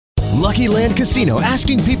Lucky Land Casino,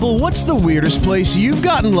 asking people, what's the weirdest place you've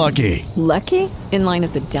gotten lucky? Lucky? In line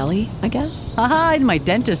at the deli, I guess? Aha, in my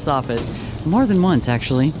dentist's office. More than once,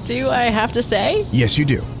 actually. Do I have to say? Yes, you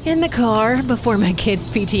do. In the car before my kids'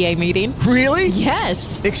 PTA meeting. Really?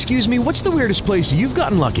 Yes. Excuse me, what's the weirdest place you've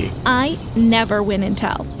gotten lucky? I never win and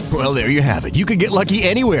tell. Well, there you have it. You can get lucky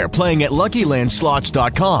anywhere, playing at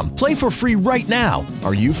LuckyLandSlots.com. Play for free right now.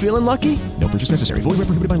 Are you feeling lucky? No purchase necessary. Void where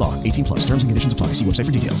prohibited by law. 18 plus. Terms and conditions apply. See website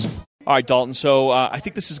for details. All right, Dalton. So I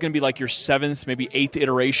think this is going to be like your seventh, maybe eighth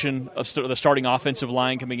iteration of the starting offensive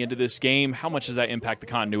line coming into this game. How much does that impact the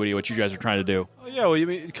continuity of what you guys are trying to do? Yeah,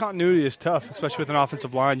 well, continuity is tough, especially with an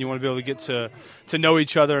offensive line. You want to be able to get to know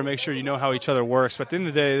each other and make sure you know how each other works. But at the end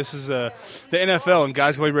of the day, this is the NFL, and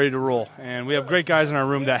guys will be ready to roll. And we have great guys in our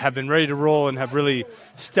room that have been ready to roll and have really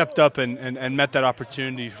stepped up and met that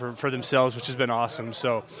opportunity for themselves, which has been awesome.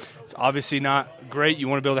 So it's obviously not great. You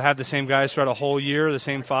want to be able to have the same guys throughout a whole year, the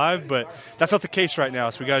same five, but that's not the case right now,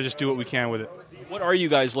 so we got to just do what we can with it. What are you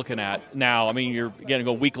guys looking at now? I mean, you're going to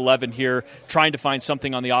go week 11 here, trying to find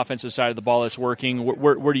something on the offensive side of the ball that's working.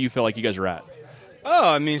 Where do you feel like you guys are at? Oh,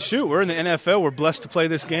 I mean, shoot, we're in the NFL. We're blessed to play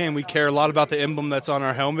this game. We care a lot about the emblem that's on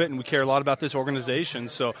our helmet, and we care a lot about this organization.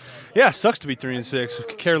 So, yeah, it sucks to be 3-6.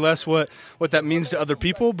 We care less what that means to other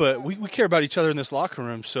people, but we care about each other in this locker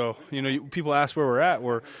room. So, people ask where we're at.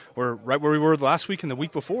 We're right where we were last week and the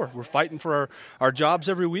week before. We're fighting for our jobs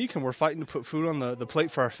every week, and we're fighting to put food on the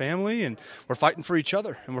plate for our family, and we're fighting for each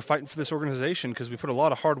other, and we're fighting for this organization because we put a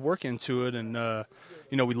lot of hard work into it, and,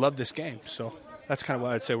 we love this game. So that's kind of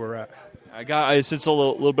what I'd say we're at. I sense a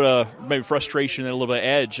little bit of maybe frustration and a little bit of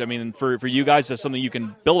edge. I mean, for you guys, that's something you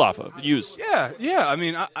can build off of, use. Yeah. I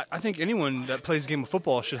mean, I think anyone that plays a game of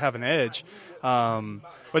football should have an edge.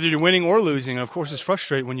 Whether you're winning or losing, of course, it's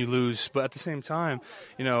frustrating when you lose. But at the same time,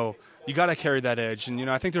 you got to carry that edge. And,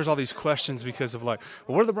 I think there's all these questions because of, what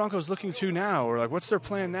are the Broncos looking to now? Or, what's their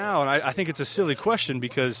plan now? And I think it's a silly question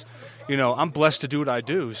because, I'm blessed to do what I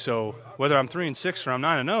do. So whether I'm 3-6 or I'm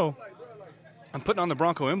 9-0, I'm putting on the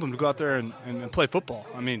Bronco emblem to go out there and play football.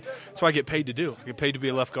 I mean, that's what I get paid to do. I get paid to be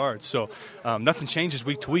a left guard. So nothing changes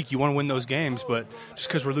week to week. You want to win those games, but just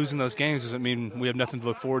because we're losing those games doesn't mean we have nothing to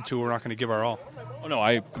look forward to. We're not going to give our all. Oh, no,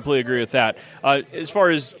 I completely agree with that. As far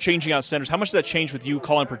as changing out centers, how much does that change with you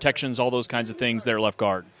calling protections, all those kinds of things there left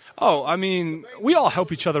guard? Oh, I mean, we all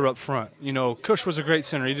help each other up front. Cush was a great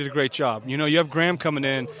center. He did a great job. You have Graham coming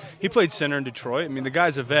in. He played center in Detroit. I mean, the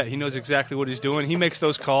guy's a vet. He knows exactly what he's doing. He makes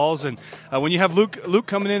those calls. And when you have Luke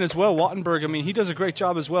coming in as well, Wattenberg, I mean, he does a great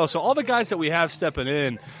job as well. So all the guys that we have stepping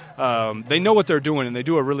in, they know what they're doing, and they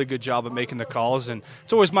do a really good job at making the calls. And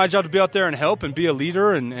it's always my job to be out there and help and be a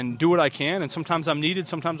leader and do what I can. And sometimes I'm needed,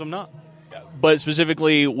 sometimes I'm not. But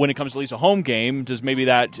specifically when it comes to at least a home game, does maybe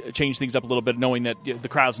that change things up a little bit, knowing that the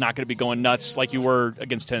crowd's not going to be going nuts like you were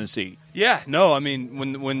against Tennessee? Yeah, no, I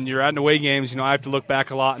mean, when you're at away games, I have to look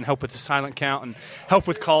back a lot and help with the silent count and help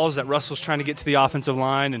with calls that Russell's trying to get to the offensive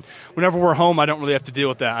line. And whenever we're home, I don't really have to deal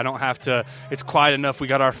with that. I don't have to. It's quiet enough. We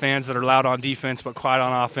got our fans that are loud on defense but quiet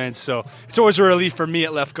on offense. So it's always a relief for me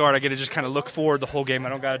at left guard. I get to just kind of look forward the whole game. I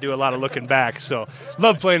don't got to do a lot of looking back. So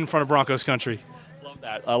love playing in front of Broncos country.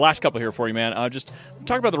 That. Last couple here for you, man. Just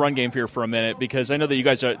talk about the run game here for a minute, because I know that you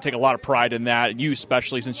guys take a lot of pride in that, and you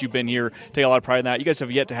especially, since you've been here, take a lot of pride in that. You guys have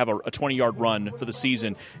yet to have a 20-yard run for the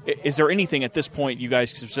season. Is there anything at this point you guys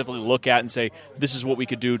specifically look at and say, this is what we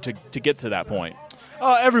could do to get to that point?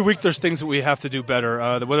 Every week there's things that we have to do better,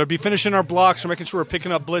 whether it be finishing our blocks or making sure we're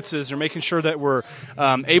picking up blitzes or making sure that we're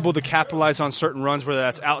able to capitalize on certain runs, whether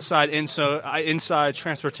that's outside, inside,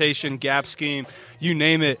 transportation, gap scheme, you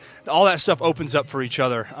name it. All that stuff opens up for each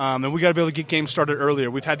other. And we got to be able to get games started earlier.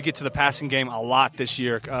 We've had to get to the passing game a lot this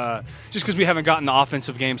year just because we haven't gotten the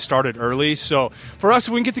offensive game started early. So for us,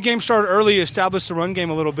 if we can get the game started early, establish the run game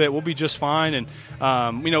a little bit, we'll be just fine. And,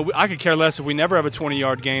 I could care less if we never have a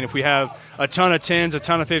 20-yard gain. If we have a ton of 10s, a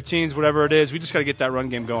ton of 15s, whatever it is, we just got to get that run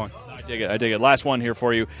game going. I dig it. Last one here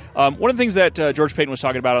for you. One of the things that George Paton was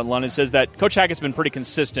talking about in London says that Coach Hackett's been pretty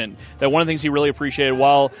consistent, that one of the things he really appreciated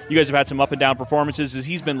while you guys have had some up and down performances is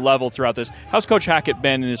he's been level throughout this. How's Coach Hackett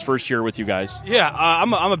been in his first year with you guys? Yeah,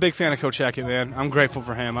 I'm a big fan of Coach Hackett, man. I'm grateful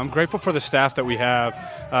for him. I'm grateful for the staff that we have.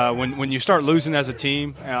 When you start losing as a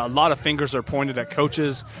team, a lot of fingers are pointed at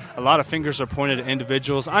coaches. A lot of fingers are pointed at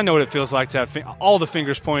individuals. I know what it feels like to have all the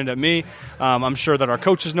fingers pointed at me. I'm sure that our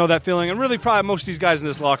coaches know that feeling, and really probably most of these guys in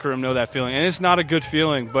this locker room know that feeling. And it's not a good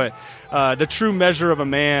feeling, but the true measure of a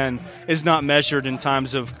man is not measured in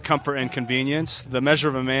times of comfort and convenience. The measure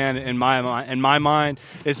of a man, in my mind,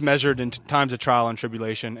 is measured in times of trial and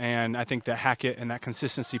tribulation. And I think that Hackett and that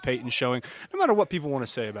consistency Peyton's showing, no matter what people want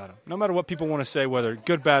to say about him, no matter what people want to say, whether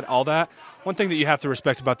good, bad, all that, one thing that you have to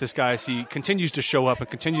respect about this guy is he continues to show up and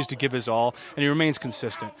continues to give his all, and he remains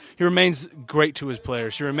consistent. He remains great to his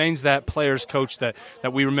players. He remains that player's coach that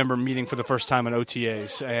we remember meeting for the first time in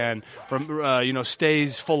OTAs, and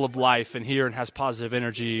stays full of life and here and has positive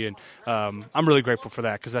energy. And I'm really grateful for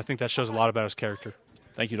that because I think that shows a lot about his character.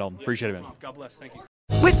 Thank you, Dalton. Appreciate it, man. God bless. Thank you.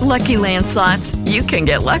 With Lucky Land Slots, you can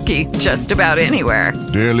get lucky just about anywhere.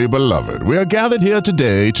 Dearly beloved, we are gathered here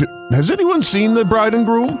today to... Has anyone seen the bride and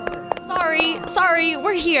groom? Sorry,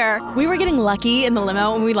 we're here. We were getting lucky in the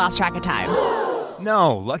limo and we lost track of time.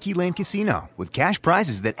 No, Lucky Land Casino, with cash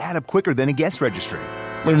prizes that add up quicker than a guest registry.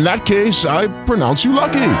 In that case, I pronounce you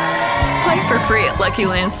lucky. Play for free at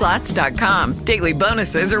LuckyLandSlots.com. Daily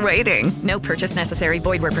bonuses are waiting. No purchase necessary.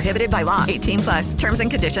 Void where prohibited by law. 18+. Terms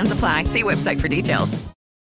and conditions apply. See website for details.